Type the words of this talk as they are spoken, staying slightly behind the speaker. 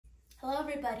Hello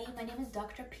everybody, my name is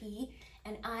Dr. P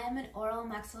and I am an oral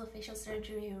maxillofacial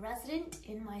surgery resident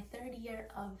in my third year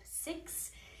of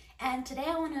 6. And today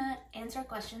I want to answer a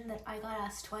question that I got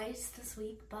asked twice this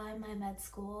week by my med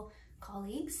school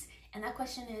colleagues. And that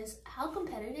question is, how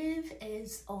competitive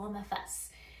is OMFS?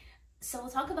 So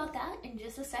we'll talk about that in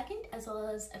just a second, as well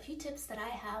as a few tips that I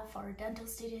have for dental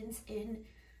students in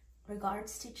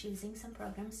regards to choosing some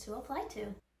programs to apply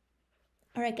to.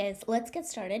 All right, guys, let's get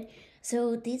started.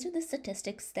 So these are the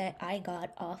statistics that I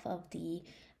got off of the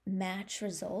match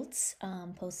results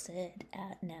posted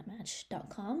at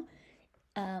natmatch.com.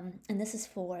 And this is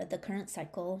for the current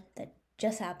cycle that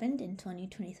just happened in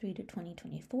 2023 to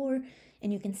 2024.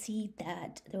 And you can see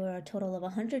that there were a total of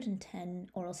 110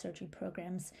 oral surgery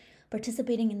programs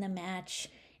participating in the match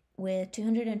with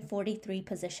 243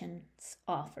 positions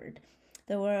offered.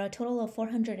 There were a total of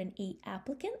 408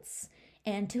 applicants,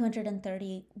 and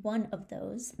 231 of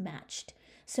those matched.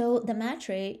 So the match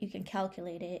rate, you can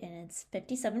calculate it, and it's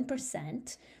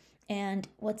 57%. And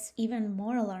what's even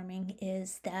more alarming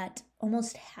is that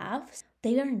almost half,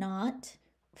 they are not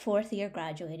fourth-year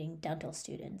graduating dental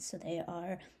students. So they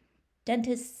are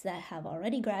dentists that have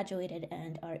already graduated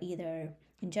and are either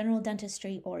in general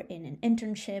dentistry or in an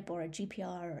internship or a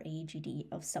GPR or AGD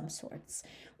of some sorts,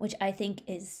 which I think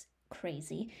is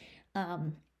crazy.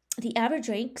 The average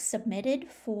rank submitted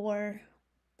for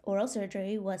oral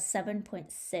surgery was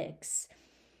 7.6,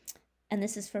 and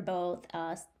this is for both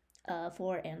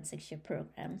 4 and 6 year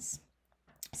programs.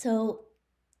 So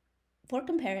for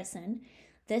comparison,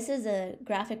 this is a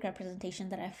graphic representation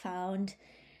that I found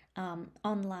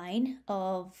online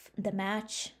of the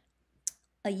match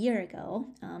a year ago,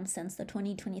 since the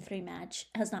 2023 match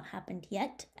has not happened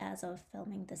yet as of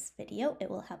filming this video. It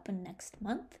will happen next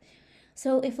month.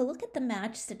 So if we look at the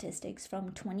match statistics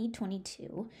from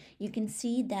 2022, you can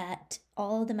see that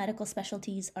all the medical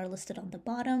specialties are listed on the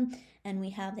bottom, and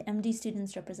we have the MD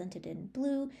students represented in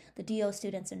blue, the DO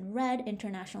students in red,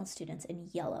 international students in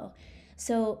yellow.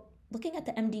 So looking at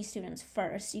the MD students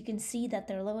first, you can see that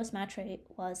their lowest match rate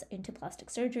was into plastic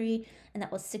surgery, and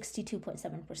that was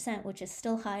 62.7%, which is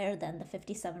still higher than the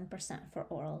 57% for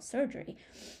oral surgery.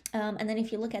 And then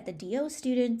if you look at the DO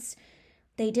students,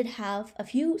 they did have a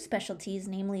few specialties,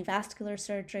 namely vascular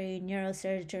surgery,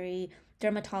 neurosurgery,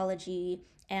 dermatology,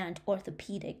 and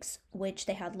orthopedics, which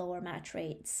they had lower match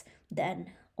rates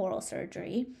than oral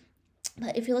surgery.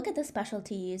 But if you look at the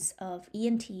specialties of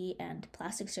ENT and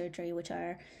plastic surgery, which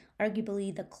are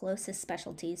arguably the closest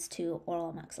specialties to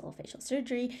oral maxillofacial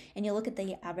surgery, and you look at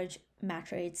the average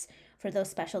match rates for those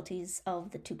specialties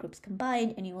of the two groups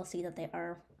combined, and you will see that they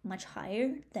are much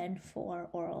higher than for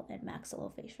oral and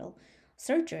maxillofacial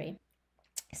surgery.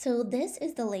 So this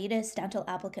is the latest dental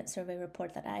applicant survey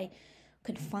report that I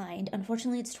could find.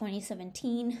 Unfortunately, it's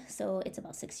 2017, so it's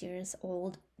about 6 years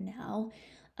old now.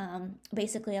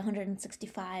 Basically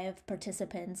 165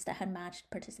 participants that had matched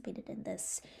participated in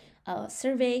this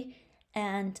survey,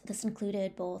 and this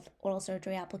included both oral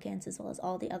surgery applicants as well as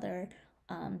all the other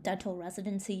dental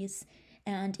residencies.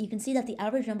 And you can see that the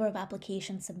average number of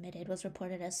applications submitted was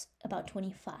reported as about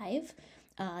 25.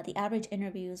 The average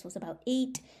interviews was about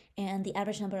 8, and the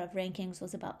average number of rankings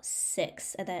was about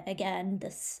 6. And that, again,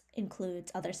 this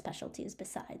includes other specialties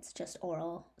besides just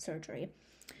oral surgery.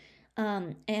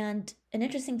 And an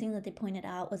interesting thing that they pointed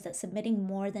out was that submitting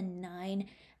more than 9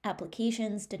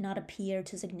 applications did not appear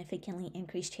to significantly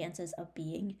increase chances of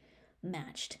being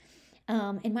matched.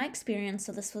 In my experience,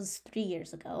 so this was 3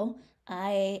 years ago,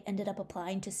 I ended up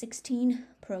applying to 16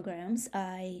 programs.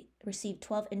 I received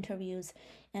 12 interviews,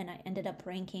 and I ended up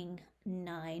ranking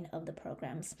 9 of the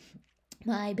programs.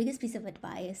 My biggest piece of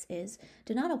advice is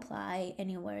do not apply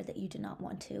anywhere that you do not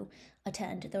want to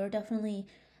attend. There were definitely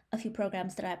a few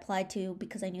programs that I applied to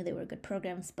because I knew they were good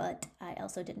programs, but I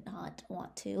also did not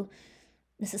want to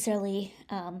necessarily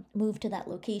move to that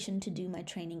location to do my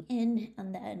training in.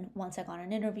 And then once I got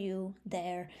an interview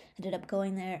there, I ended up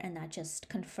going there, and that just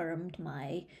confirmed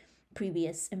my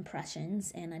previous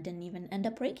impressions, and I didn't even end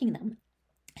up ranking them.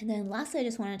 And then lastly, I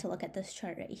just wanted to look at this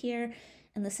chart right here,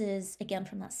 and this is again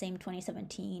from that same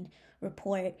 2017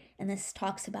 report, and this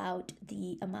talks about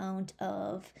the amount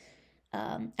of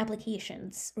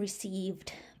applications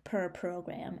received per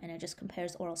program, and it just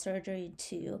compares oral surgery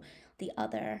to the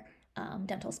other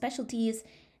dental specialties,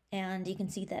 and you can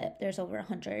see that there's over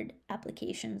 100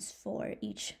 applications for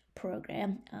each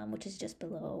program, which is just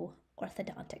below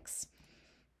orthodontics.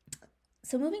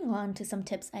 So moving on to some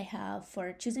tips I have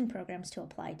for choosing programs to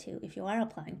apply to if you are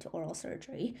applying to oral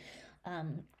surgery.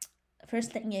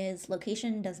 first thing is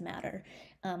location does matter.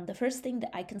 The first thing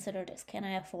that I considered is, can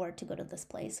I afford to go to this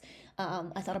place?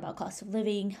 I thought about cost of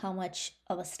living, how much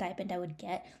of a stipend I would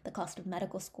get, the cost of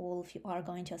medical school if you are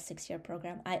going to a 6-year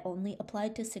program. I only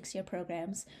applied to 6-year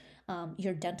programs,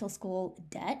 your dental school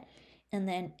debt, and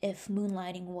then if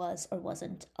moonlighting was or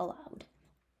wasn't allowed.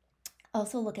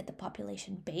 Also look at the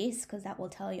population base, because that will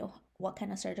tell you what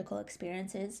kind of surgical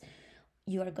experiences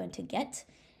you are going to get.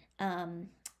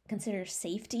 Consider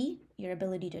safety, your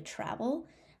ability to travel,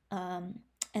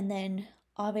 and then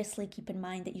obviously keep in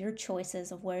mind that your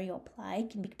choices of where you apply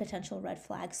can be potential red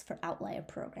flags for outlier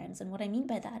programs. And what I mean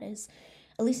by that is,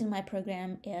 at least in my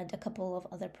program and a couple of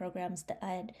other programs that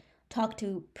I had talked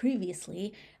to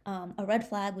previously, a red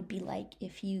flag would be like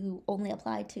if you only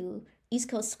apply to East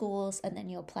Coast schools and then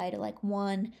you apply to like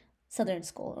one Southern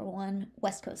school or one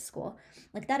West Coast school.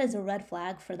 Like that is a red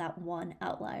flag for that one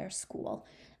outlier school.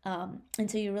 And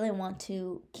so you really want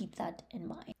to keep that in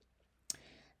mind.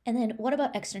 And then what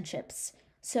about externships?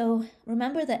 So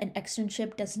remember that an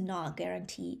externship does not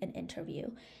guarantee an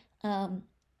interview. And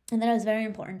that is very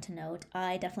important to note.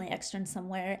 I definitely externed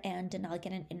somewhere and did not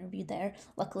get an interview there.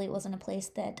 Luckily, it wasn't a place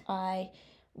that I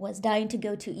was dying to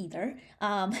go to either.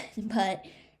 But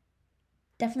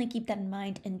definitely keep that in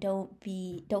mind, and don't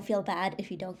feel bad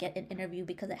if you don't get an interview,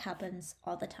 because it happens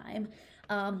all the time.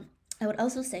 I would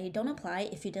also say don't apply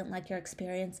if you didn't like your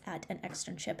experience at an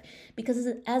externship, because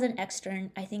as an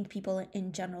extern, I think people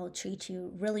in general treat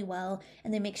you really well,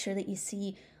 and they make sure that you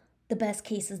see the best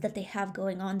cases that they have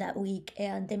going on that week,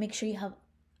 and they make sure you have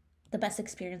the best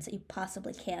experience that you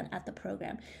possibly can at the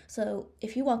program. So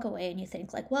if you walk away and you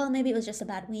think like, well, maybe it was just a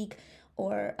bad week,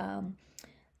 or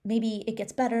maybe it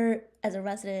gets better as a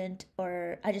resident,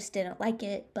 or I just didn't like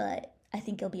it, but I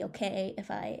think it'll be okay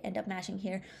if I end up matching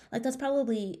here. Like that's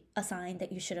probably a sign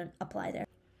that you shouldn't apply there.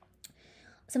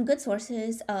 Some good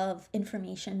sources of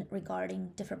information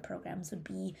regarding different programs would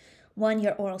be, one,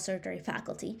 your oral surgery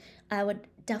faculty. I would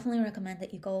definitely recommend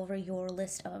that you go over your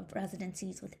list of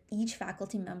residencies with each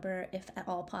faculty member if at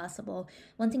all possible.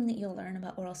 One thing that you'll learn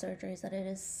about oral surgery is that it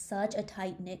is such a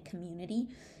tight-knit community,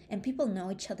 and people know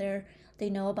each other. They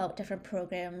know about different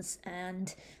programs,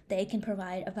 and they can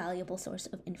provide a valuable source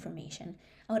of information.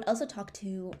 I would also talk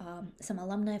to some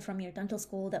alumni from your dental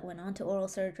school that went on to oral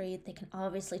surgery. They can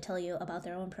obviously tell you about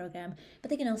their own program, but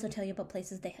they can also tell you about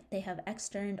places they have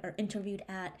externed or interviewed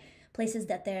at, places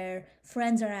that their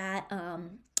friends are at,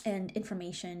 and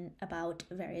information about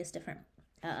various different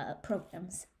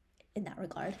programs in that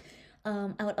regard.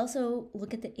 I would also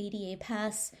look at the ADA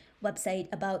Pass website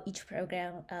about each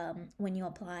program when you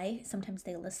apply. Sometimes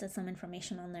they listed some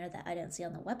information on there that I didn't see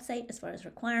on the website as far as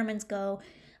requirements go,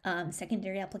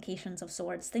 secondary applications of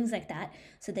sorts, things like that,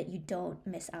 so that you don't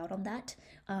miss out on that.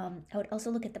 I would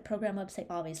also look at the program website,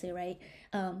 obviously, right?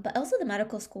 But also the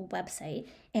medical school website,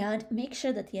 and make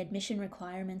sure that the admission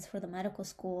requirements for the medical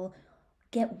school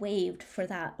get waived for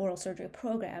that oral surgery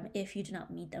program if you do not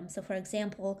meet them. So for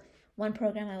example, one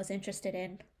program I was interested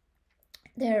in,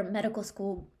 their medical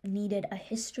school needed a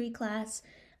history class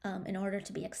in order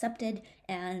to be accepted,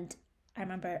 and I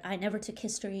remember I never took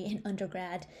history in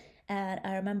undergrad, and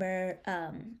I remember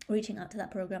reaching out to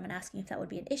that program and asking if that would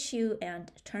be an issue, and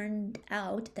it turned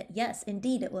out that yes,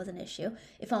 indeed it was an issue.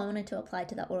 If I wanted to apply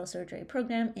to that oral surgery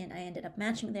program and I ended up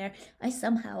matching there, I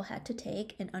somehow had to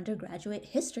take an undergraduate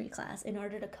history class in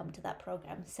order to come to that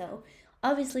program. So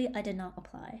obviously I did not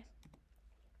apply.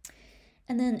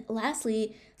 And then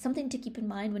lastly, something to keep in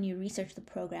mind when you research the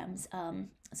programs.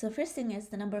 So the first thing is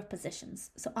the number of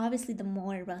positions. So obviously the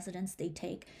more residents they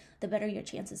take, the better your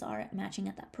chances are at matching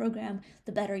at that program,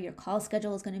 the better your call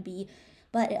schedule is going to be.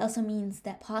 But it also means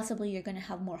that possibly you're going to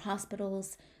have more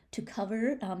hospitals to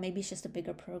cover. Maybe it's just a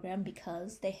bigger program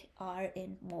because they are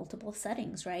in multiple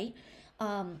settings, right?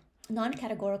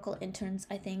 Non-categorical interns,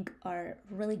 I think, are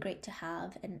really great to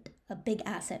have and a big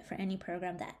asset for any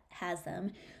program that has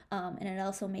them. And it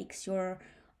also makes your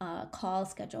call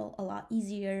schedule a lot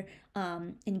easier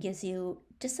and gives you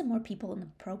just some more people in the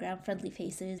program, friendly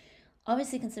faces.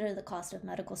 Obviously, consider the cost of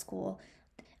medical school.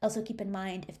 Also, keep in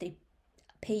mind if they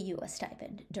pay you a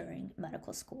stipend during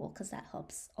medical school, because that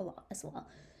helps a lot as well.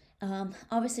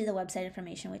 Obviously, the website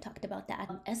information, we talked about that.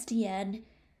 SDN,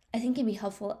 I think, can be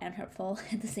helpful and hurtful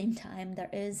at the same time. There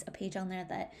is a page on there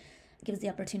that gives the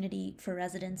opportunity for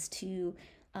residents to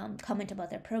comment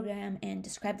about their program and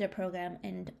describe their program,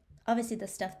 and obviously the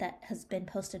stuff that has been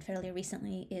posted fairly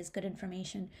recently is good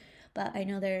information, but I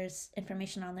know there's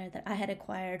information on there that I had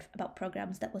acquired about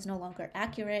programs that was no longer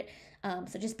accurate,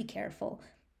 so just be careful.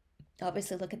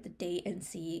 Obviously look at the date and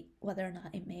see whether or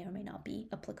not it may or may not be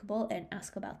applicable, and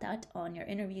ask about that on your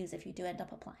interviews if you do end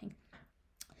up applying.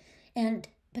 And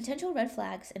potential red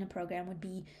flags in a program would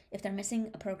be if they're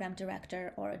missing a program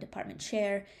director or a department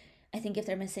chair. I think if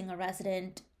they're missing a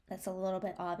resident, that's a little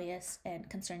bit obvious and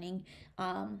concerning.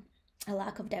 A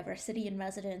lack of diversity in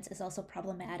residents is also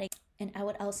problematic. And I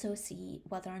would also see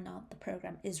whether or not the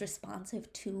program is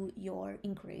responsive to your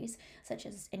inquiries, such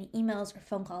as any emails or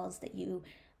phone calls that you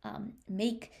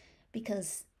make,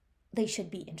 because they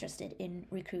should be interested in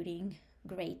recruiting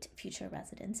great future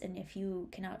residents. And if you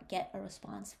cannot get a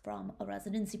response from a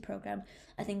residency program,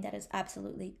 I think that is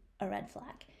absolutely a red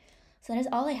flag. So that is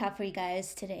all I have for you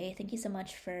guys today. Thank you so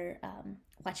much for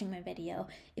watching my video.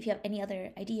 If you have any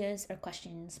other ideas or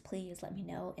questions, please let me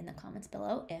know in the comments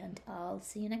below, and I'll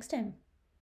see you next time.